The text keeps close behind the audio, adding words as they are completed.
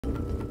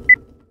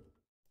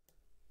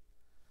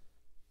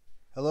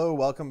Hello,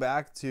 welcome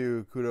back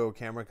to Kudo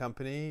Camera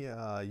Company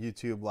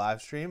YouTube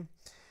live stream.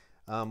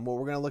 What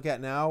we're going to look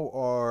at now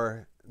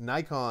are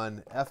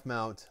Nikon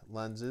f-mount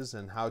lenses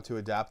and how to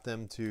adapt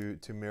them to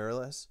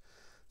mirrorless.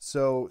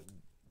 So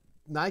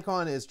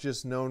Nikon is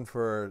just known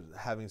for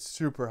having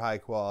super high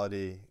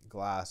quality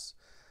glass.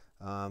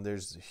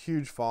 There's a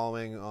huge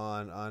following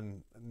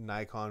on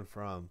Nikon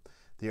from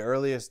the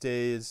earliest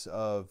days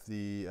of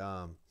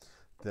the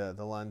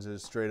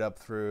lenses straight up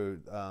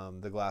through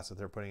the glass that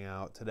they're putting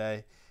out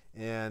today.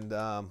 And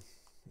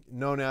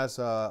known as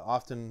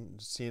often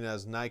seen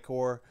as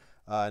Nikkor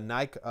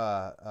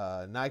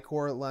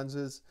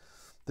lenses.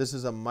 This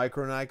is a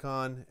micro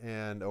Nikon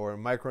or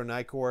micro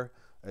Nikkor.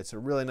 It's a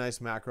really nice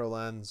macro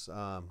lens,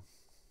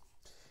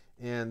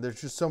 and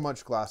there's just so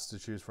much glass to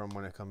choose from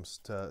when it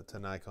comes to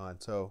Nikon.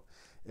 So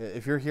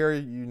if you're here,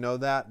 you know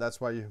that's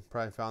why you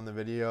probably found the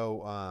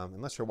video,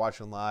 unless you're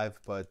watching live.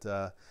 But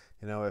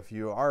you know, if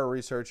you are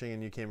researching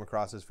and you came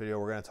across this video,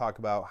 we're going to talk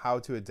about how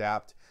to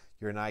adapt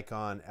your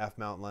Nikon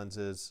f-mount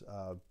lenses,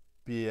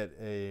 be it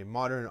a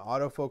modern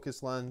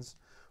autofocus lens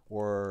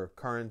or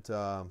current,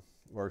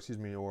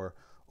 or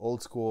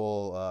old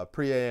school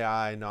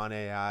pre-AI,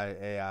 non-AI,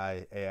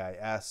 AI,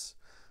 AIS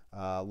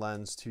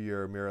lens to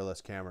your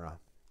mirrorless camera.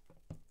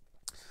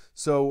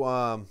 So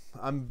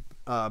I'm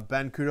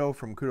Ben Kudo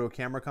from Kudo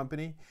Camera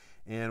Company,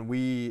 and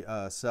we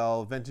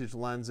sell vintage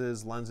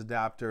lenses, lens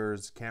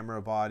adapters,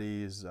 camera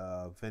bodies,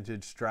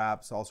 vintage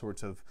straps, all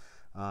sorts of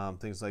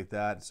things like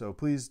that. So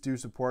please do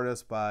support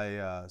us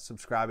by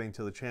subscribing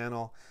to the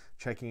channel,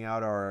 checking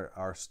out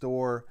our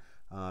store.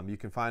 You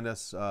can find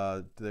us,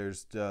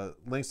 there's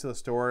links to the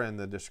store in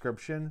the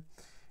description,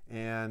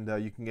 and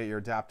you can get your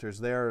adapters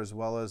there, as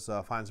well as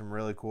find some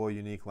really cool,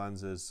 unique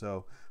lenses.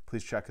 So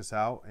please check us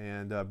out,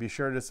 and be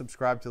sure to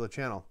subscribe to the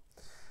channel.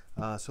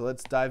 So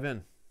let's dive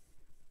in.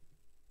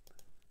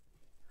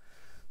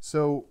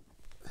 So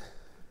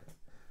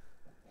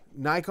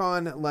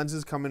Nikon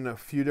lenses come in a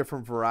few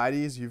different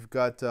varieties. You've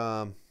got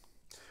what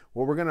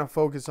we're going to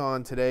focus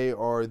on today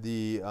are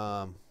the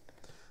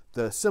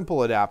simple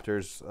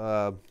adapters.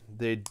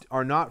 They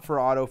are not for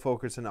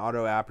autofocus and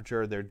auto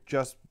aperture. They're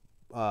just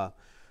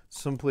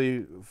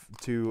simply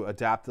to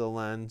adapt the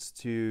lens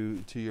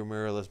to your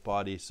mirrorless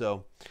body.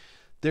 So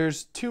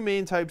there's two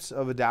main types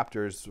of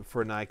adapters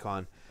for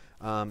Nikon.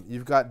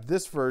 You've got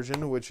this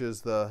version, which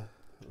is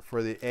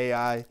for the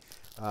AI,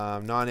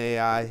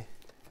 non-AI,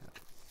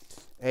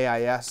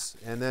 AIS,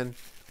 and then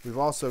we've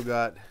also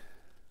got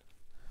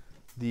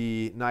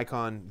the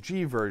Nikon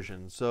G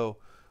version. So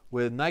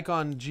with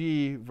Nikon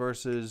G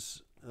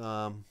versus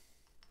the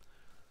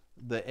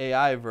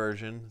AI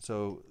version,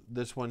 so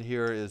this one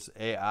here is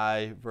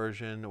AI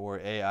version or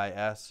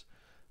AIS,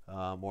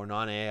 or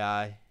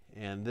non-AI,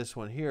 and this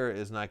one here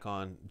is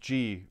Nikon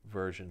G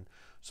version.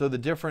 So the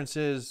difference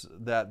is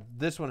that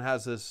this one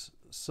has this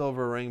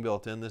silver ring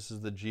built in. This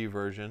is the G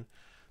version.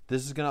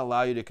 This is going to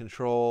allow you to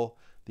control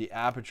the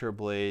aperture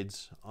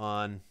blades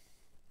on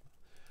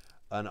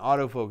an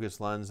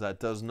autofocus lens that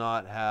does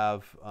not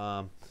have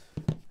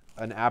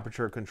an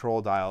aperture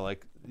control dial.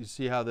 Like you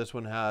see how this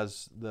one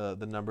has the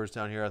numbers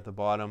down here at the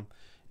bottom,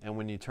 and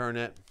when you turn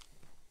it,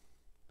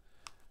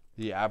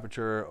 the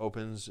aperture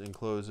opens and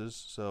closes.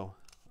 So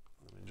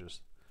let me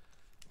just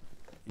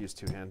use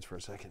two hands for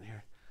a second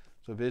here.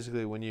 So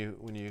basically when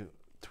you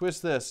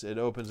twist this, it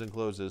opens and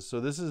closes. So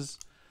this is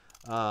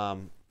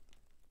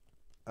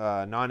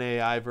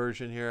non-AI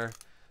version here.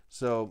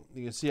 So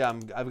you can see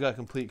I've got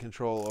complete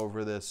control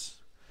over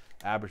this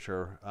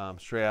aperture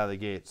straight out of the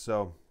gate.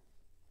 So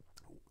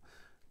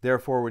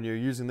therefore, when you're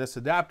using this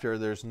adapter,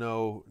 there's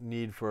no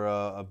need for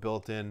a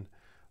built-in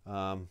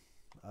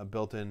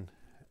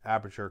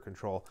aperture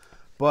control.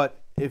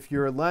 But if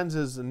your lens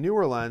is a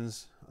newer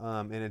lens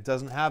and it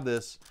doesn't have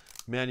this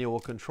manual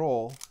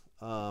control,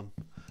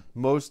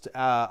 most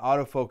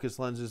autofocus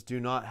lenses do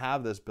not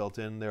have this built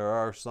in. There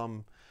are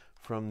some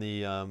from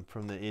the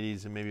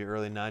 80s and maybe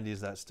early 90s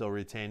that still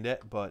retained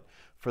it, but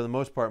for the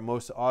most part,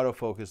 most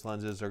autofocus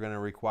lenses are going to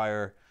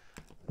require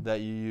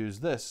that you use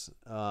this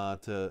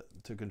to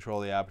control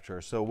the aperture.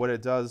 So what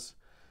it does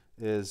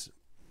is,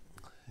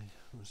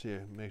 let's see,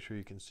 make sure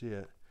you can see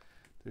it.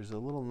 There's a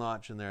little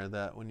notch in there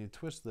that when you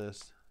twist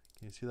this,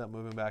 can you see that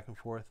moving back and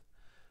forth?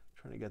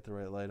 I'm trying to get the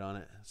right light on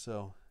it.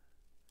 So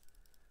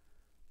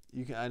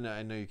you can,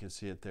 I know you can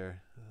see it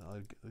there. I'll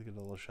get a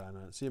little shine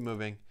on it. See it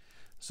moving.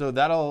 So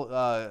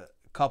that'll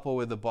couple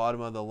with the bottom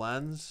of the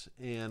lens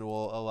and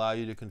will allow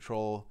you to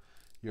control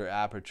your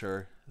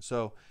aperture.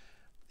 So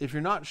if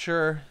you're not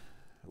sure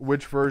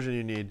which version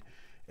you need,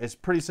 it's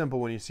pretty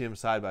simple when you see them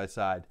side by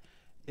side.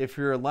 If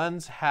your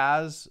lens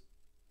has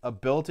a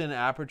built-in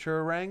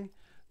aperture ring,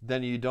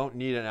 then you don't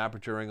need an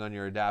aperture ring on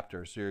your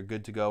adapter. So you're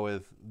good to go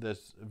with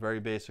this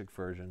very basic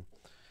version.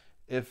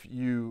 If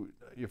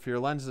your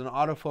lens is an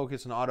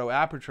autofocus and auto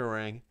aperture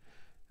ring,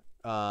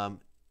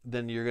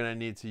 then you're going to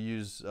need to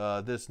use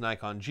this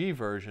Nikon G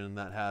version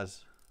that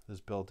has this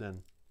built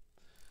in.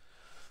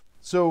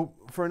 So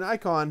for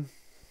Nikon,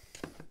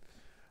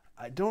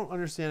 I don't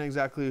understand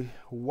exactly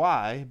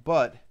why,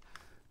 but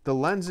the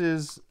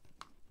lenses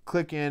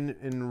click in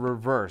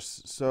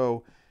reverse.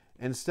 So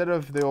instead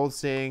of the old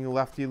saying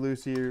lefty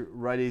loosey,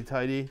 righty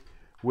tighty,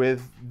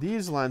 with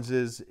these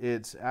lenses,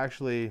 it's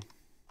actually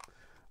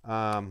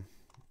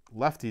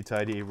lefty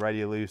tighty,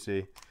 righty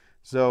loosey.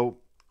 So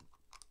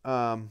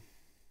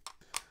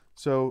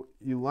so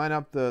you line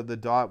up the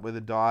dot with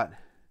a dot,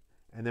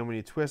 and then when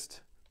you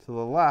twist to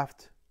the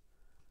left,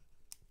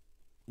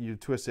 you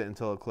twist it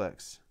until it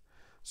clicks.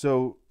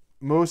 So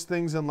most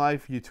things in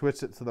life, you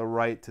twist it to the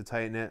right to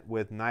tighten it.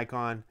 With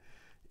Nikon,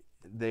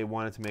 they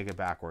wanted to make it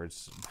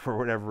backwards for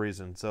whatever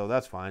reason, so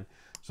that's fine.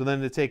 So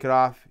then to take it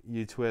off,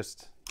 you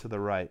twist to the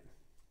right.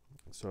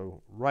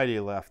 So righty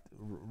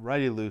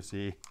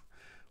loosey,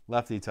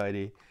 lefty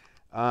tighty.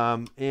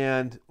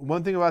 And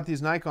one thing about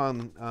these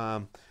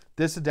Nikon,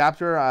 this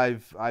adapter,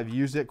 I've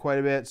used it quite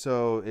a bit,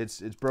 so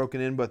it's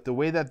broken in. But the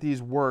way that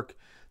these work,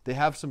 they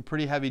have some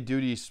pretty heavy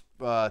duty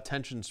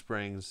tension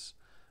springs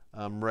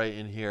right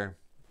in here,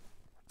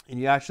 and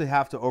you actually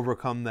have to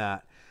overcome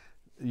that.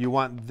 You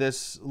want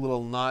this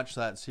little notch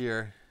that's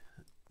here.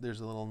 There's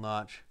a little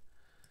notch,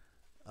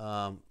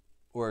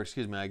 or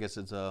excuse me, I guess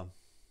it's a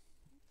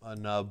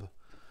nub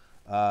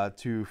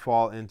to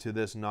fall into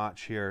this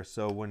notch here.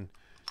 So when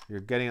you're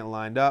getting it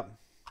lined up,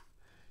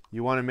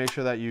 you want to make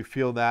sure that you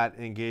feel that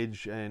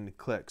engage and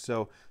click.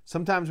 So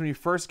sometimes when you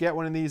first get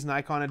one of these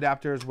Nikon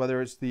adapters,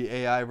 whether it's the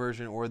AI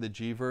version or the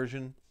G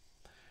version,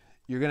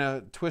 you're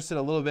gonna twist it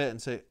a little bit and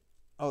say,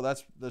 oh,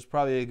 that's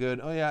probably a good,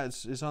 oh yeah,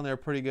 it's on there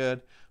pretty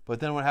good. But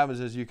then what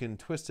happens is you can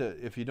twist it.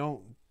 If you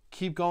don't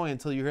keep going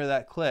until you hear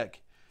that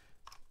click,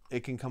 it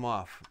can come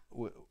off.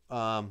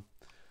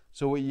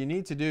 So what you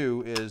need to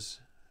do is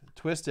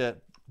twist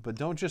it, but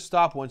don't just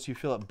stop once you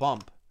feel it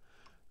bump.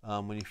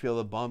 When you feel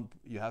the bump,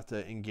 you have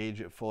to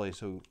engage it fully.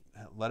 So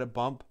let it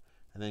bump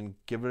and then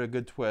give it a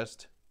good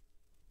twist.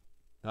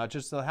 Not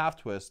just a half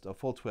twist, a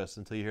full twist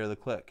until you hear the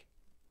click.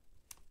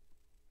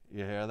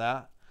 You hear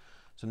that?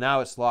 So now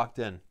it's locked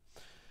in.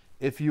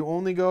 If you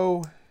only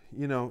go,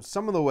 you know,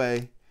 some of the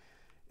way,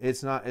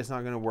 it's not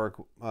going to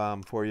work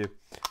for you.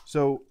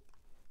 So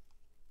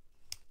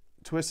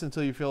twist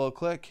until you feel a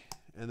click,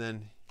 and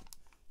then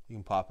you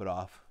can pop it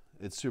off.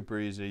 It's super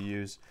easy to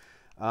use.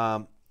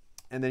 And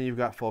then you've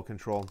got full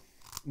control.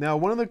 Now,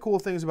 one of the cool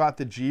things about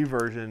the G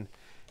version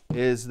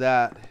is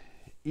that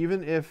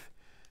even if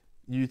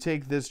you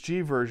take this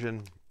G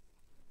version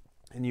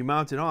and you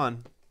mount it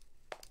on,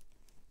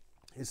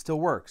 it still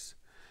works.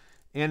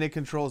 And it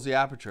controls the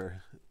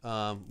aperture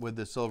with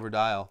the silver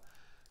dial,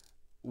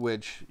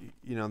 which,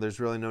 you know, there's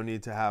really no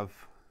need to have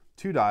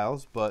two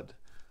dials, but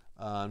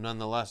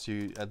nonetheless,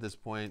 you at this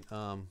point,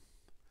 the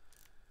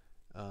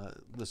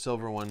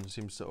silver one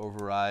seems to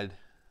override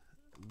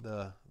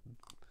the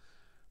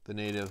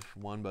native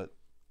one, but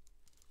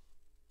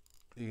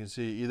you can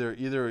see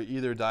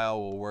either dial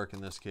will work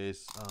in this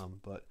case,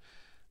 but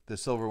the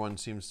silver one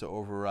seems to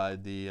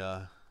override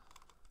the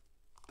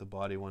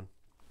body one.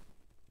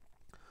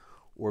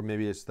 Or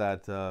maybe it's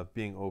that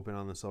being open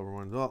on the silver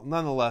one. Well,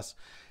 nonetheless,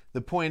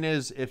 the point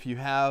is, if you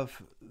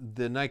have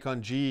the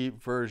Nikon G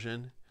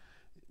version,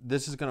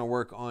 this is going to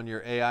work on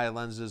your AI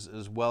lenses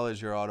as well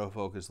as your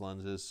autofocus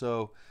lenses.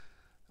 So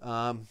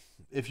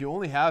if you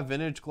only have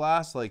vintage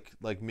glass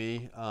like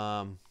me,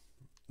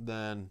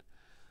 then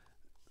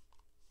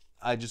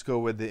I just go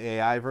with the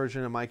AI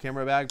version of my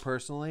camera bag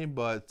personally.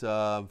 But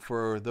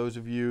for those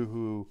of you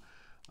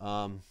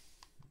who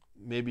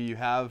maybe you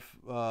have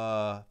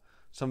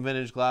some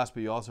vintage glass,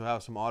 but you also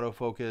have some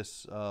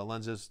autofocus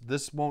lenses,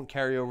 this won't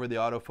carry over the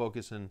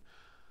autofocus and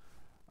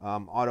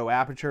auto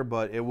aperture,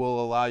 but it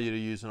will allow you to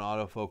use an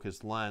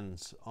autofocus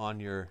lens on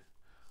your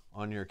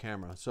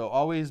camera. So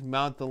always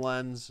mount the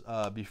lens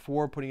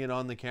before putting it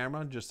on the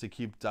camera, just to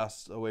keep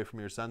dust away from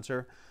your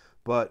sensor.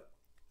 But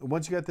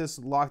once you get this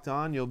locked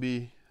on, you'll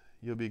be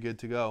good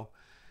to go.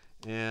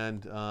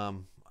 And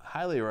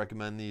highly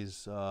recommend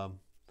these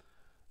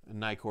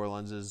Nikkor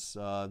lenses.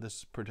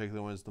 This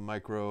particular one is the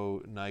micro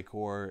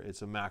Nikkor.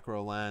 It's a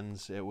macro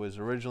lens. It was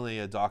originally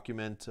a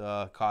document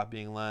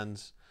copying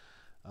lens,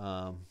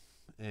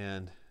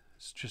 and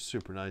it's just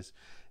super nice.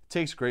 It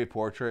takes great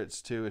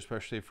portraits too,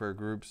 especially for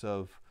groups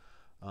of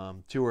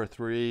 2 or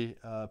 3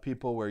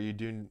 people, where you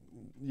don't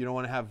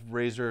want to have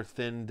razor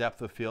thin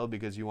depth of field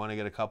because you want to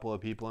get a couple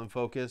of people in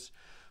focus.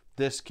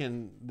 This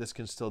can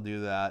still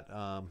do that,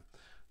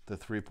 the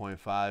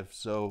 3.5.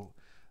 So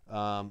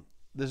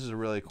this is a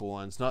really cool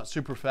one. It's not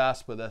super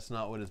fast, but that's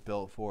not what it's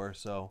built for.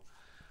 So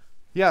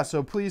yeah,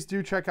 so please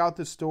do check out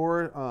the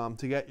store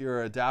to get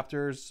your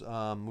adapters.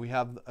 We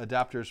have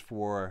adapters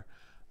for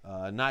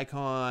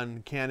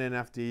Nikon, Canon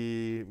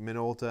FD,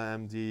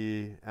 Minolta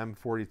MD,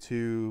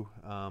 M42,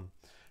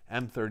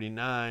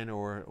 M39,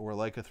 or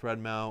Leica thread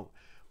mount.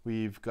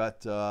 We've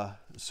got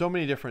so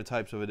many different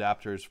types of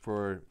adapters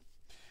for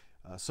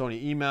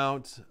Sony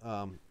E-mount,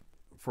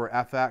 for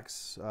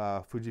FX,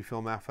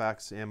 Fujifilm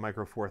FX, and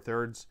Micro Four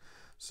Thirds.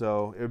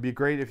 So it would be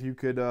great if you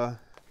could go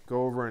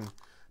over and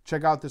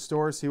check out the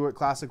store, see what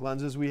classic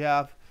lenses we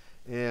have,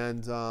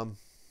 and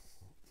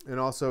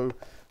also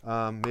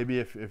maybe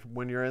if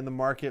when you're in the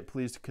market,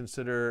 please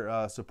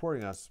consider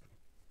supporting us.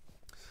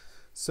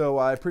 So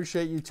I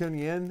appreciate you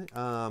tuning in.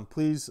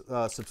 Please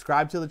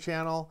subscribe to the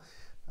channel,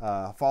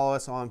 follow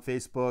us on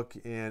Facebook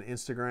and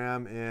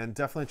Instagram, and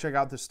definitely check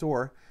out the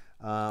store.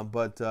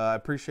 But I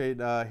appreciate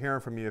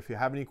hearing from you. If you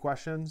have any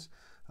questions,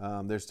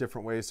 there's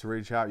different ways to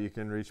reach out. You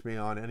can reach me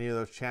on any of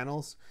those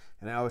channels,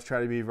 and I always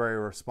try to be very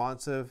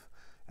responsive.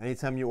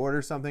 Anytime you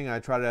order something, I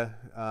try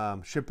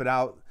to ship it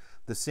out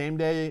the same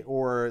day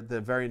or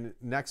the very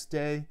next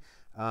day.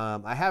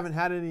 I haven't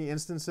had any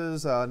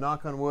instances,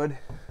 knock on wood,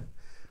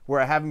 where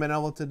I haven't been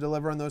able to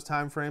deliver in those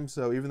time frames.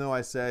 So even though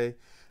I say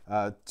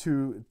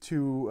two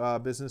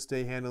business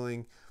day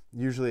handling,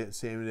 usually it's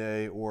same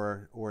day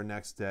or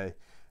next day.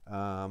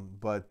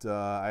 But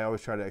I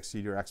always try to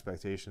exceed your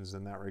expectations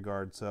in that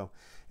regard. So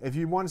if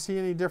you want to see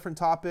any different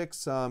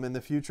topics in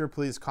the future,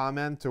 please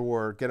comment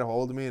or get a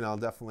hold of me, and I'll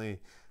definitely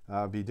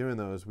be doing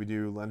those. We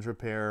do lens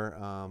repair,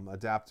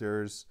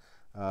 adapters,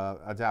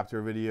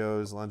 adapter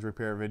videos, lens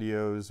repair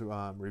videos,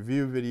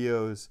 review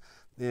videos,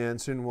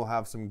 and soon we'll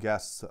have some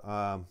guests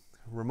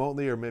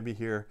remotely or maybe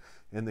here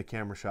in the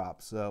camera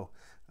shop. So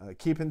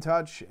keep in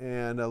touch,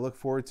 and I look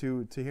forward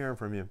to hearing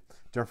from you.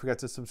 Don't forget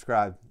to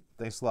subscribe.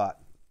 Thanks a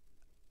lot.